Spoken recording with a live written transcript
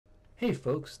Hey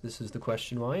folks, this is the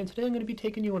Question Why, and today I'm going to be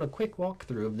taking you on a quick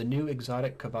walkthrough of the new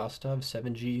exotic Khvostov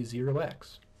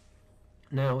 7G-0X.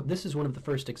 Now, this is one of the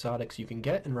first exotics you can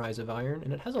get in Rise of Iron,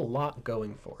 and it has a lot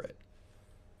going for it.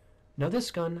 Now this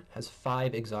gun has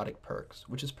 5 exotic perks,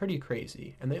 which is pretty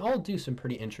crazy, and they all do some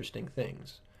pretty interesting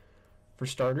things. For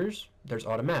starters, there's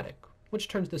automatic, which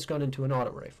turns this gun into an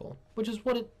auto rifle, which is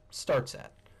what it starts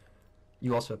at.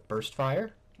 You also have burst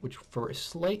fire, which for a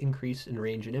slight increase in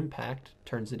range and impact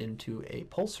turns it into a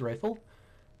pulse rifle,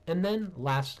 and then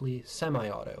lastly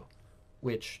semi-auto,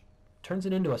 which turns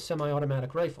it into a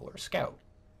semi-automatic rifle or scout.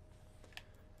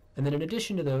 And then in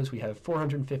addition to those we have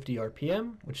 450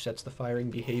 RPM, which sets the firing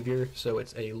behavior so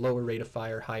it's a lower rate of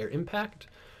fire, higher impact,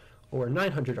 or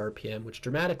 900 RPM, which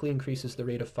dramatically increases the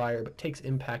rate of fire but takes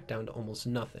impact down to almost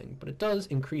nothing, but it does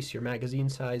increase your magazine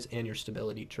size and your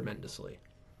stability tremendously.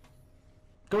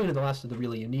 Going to the last of the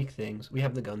really unique things, we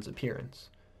have the gun's appearance.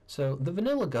 So the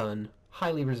vanilla gun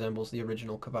highly resembles the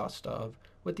original Khvostov,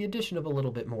 with the addition of a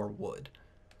little bit more wood.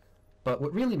 But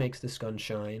what really makes this gun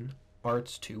shine are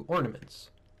its 2 ornaments.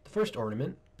 The first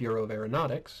ornament, Bureau of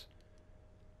Aeronautics,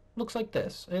 looks like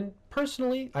this, and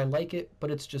personally I like it,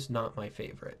 but it's just not my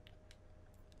favorite.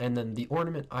 And then the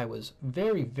ornament I was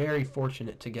very, very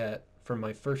fortunate to get from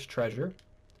my first treasure,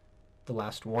 the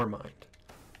Last Warmind.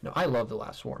 Now, I love the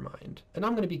Last Warmind, and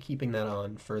I'm going to be keeping that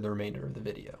on for the remainder of the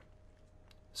video.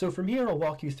 So from here, I'll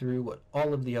walk you through what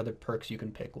all of the other perks you can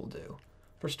pick will do.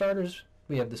 For starters,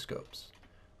 we have the scopes.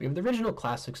 We have the original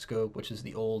classic scope, which is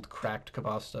the old cracked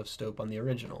Khvostov scope on the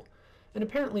original, and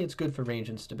apparently it's good for range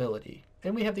and stability.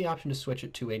 And we have the option to switch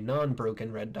it to a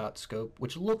non-broken red dot scope,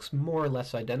 which looks more or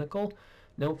less identical.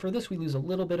 Now for this we lose a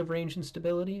little bit of range and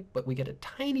stability, but we get a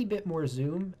tiny bit more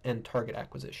zoom and target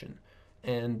acquisition.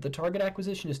 And the target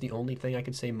acquisition is the only thing I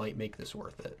could say might make this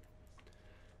worth it.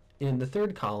 In the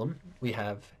third column, we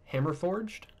have hammer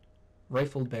forged,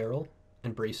 rifled barrel,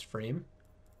 and braced frame.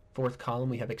 Fourth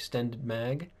column, we have extended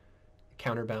mag,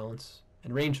 counterbalance,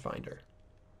 and rangefinder.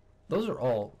 Those are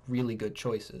all really good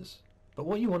choices, but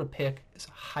what you want to pick is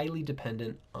highly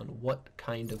dependent on what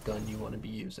kind of gun you want to be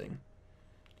using.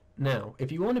 Now,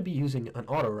 if you want to be using an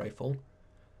auto rifle,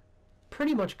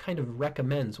 pretty much kind of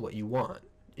recommends what you want.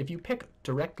 If you pick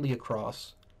directly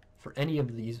across for any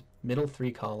of these middle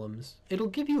 3 columns, it'll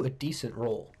give you a decent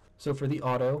roll. So for the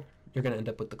auto, you're going to end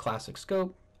up with the classic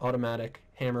scope, automatic,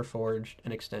 hammer forged,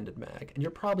 and extended mag. And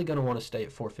you're probably going to want to stay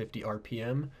at 450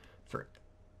 RPM for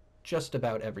just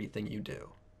about everything you do.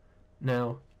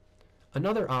 Now,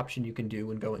 another option you can do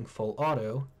when going full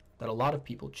auto that a lot of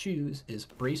people choose is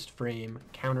braced frame,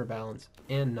 counterbalance,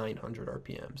 and 900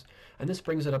 RPMs. And this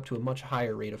brings it up to a much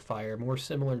higher rate of fire, more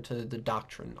similar to the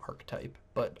Doctrine archetype,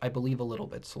 but I believe a little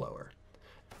bit slower.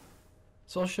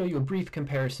 So I'll show you a brief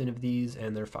comparison of these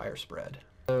and their fire spread.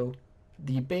 So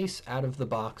the base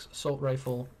out-of-the-box assault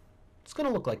rifle, it's going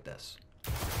to look like this.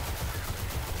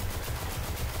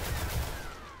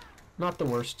 Not the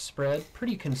worst spread,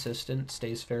 pretty consistent,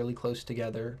 stays fairly close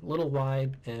together, a little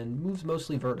wide, and moves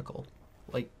mostly vertical,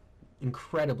 like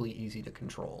incredibly easy to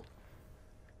control.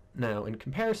 Now, in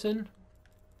comparison,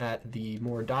 at the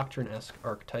more Doctrine-esque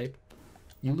archetype,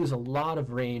 you lose a lot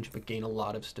of range but gain a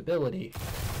lot of stability,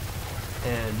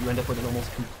 and you end up with an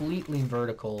almost completely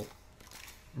vertical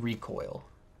recoil.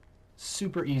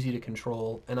 Super easy to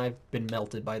control, and I've been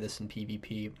melted by this in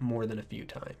PvP more than a few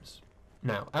times.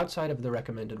 Now, outside of the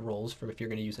recommended rolls for if you're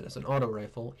going to use it as an auto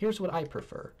rifle, here's what I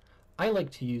prefer. I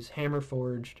like to use hammer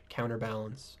forged,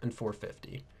 counterbalance, and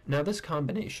 450. Now this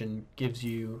combination gives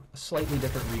you a slightly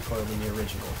different recoil than the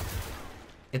original.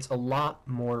 It's a lot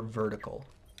more vertical,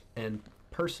 and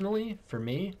personally, for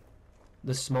me,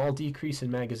 the small decrease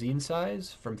in magazine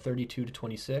size from 32 to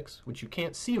 26, which you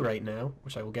can't see right now,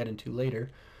 which I will get into later,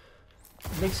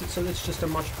 makes it so it's just a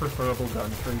much preferable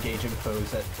gun for engaging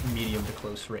foes at medium to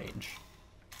close range.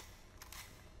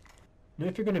 Now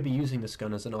if you're going to be using this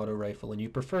gun as an auto rifle and you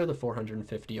prefer the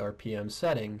 450 RPM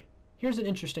setting, here's an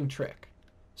interesting trick.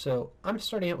 So I'm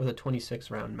starting out with a 26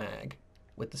 round mag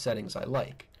with the settings I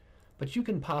like, but you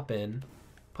can pop in,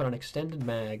 put on extended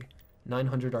mag,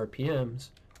 900 RPMs,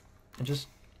 and just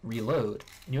reload,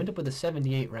 and you end up with a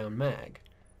 78 round mag.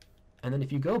 And then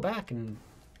if you go back and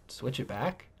switch it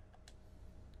back,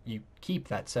 you keep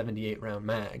that 78 round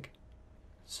mag.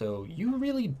 So you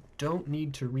really don't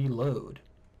need to reload.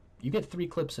 You get 3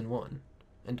 clips in one.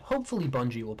 And hopefully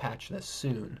Bungie will patch this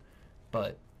soon,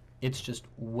 but it's just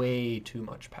way too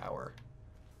much power.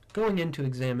 Going into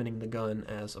examining the gun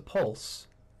as a pulse,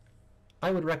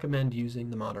 I would recommend using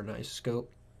the modernized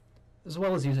scope, as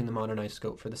well as using the modernized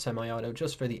scope for the semi-auto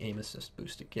just for the aim assist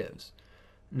boost it gives.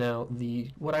 Now,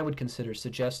 what I would consider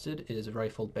suggested is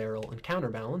rifled barrel and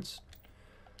counterbalance,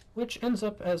 which ends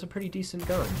up as a pretty decent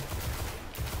gun.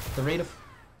 The rate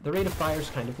of fire is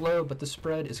kind of low, but the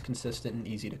spread is consistent and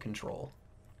easy to control.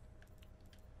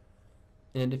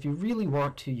 And if you really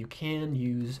want to, you can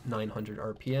use 900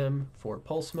 RPM for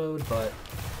pulse mode, but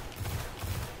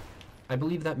I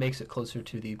believe that makes it closer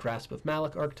to the Grasp of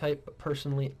Malak archetype, but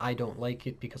personally I don't like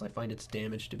it because I find its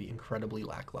damage to be incredibly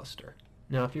lackluster.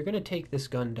 Now if you're going to take this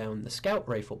gun down the scout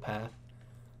rifle path,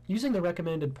 using the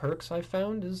recommended perks I've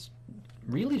found is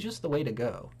really just the way to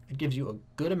go. It gives you a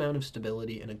good amount of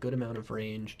stability and a good amount of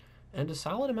range, and a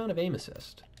solid amount of aim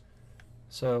assist.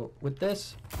 So with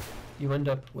this, you end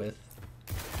up with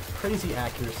crazy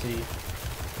accuracy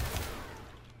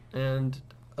and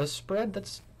a spread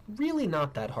that's really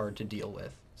not that hard to deal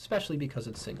with, especially because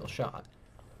it's single shot.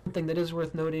 One thing that is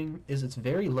worth noting is it's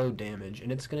very low damage,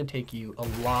 and it's going to take you a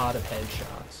lot of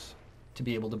headshots to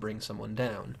be able to bring someone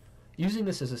down. Using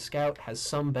this as a scout has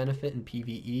some benefit in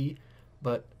PvE,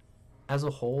 but as a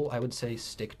whole I would say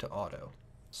stick to auto.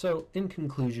 So in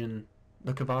conclusion,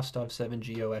 the Khvostov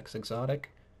 7G-0X exotic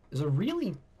is a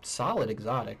really solid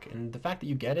exotic, and the fact that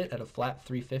you get it at a flat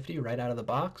 350 right out of the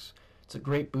box, it's a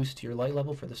great boost to your light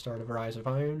level for the start of Rise of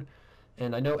Iron.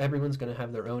 And I know everyone's going to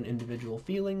have their own individual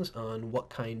feelings on what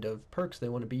kind of perks they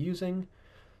want to be using,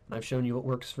 and I've shown you what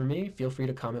works for me. Feel free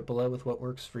to comment below with what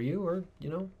works for you, or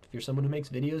if you're someone who makes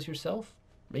videos yourself,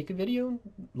 make a video and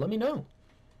let me know.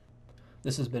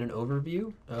 This has been an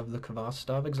overview of the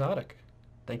Khvostov exotic.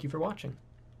 Thank you for watching.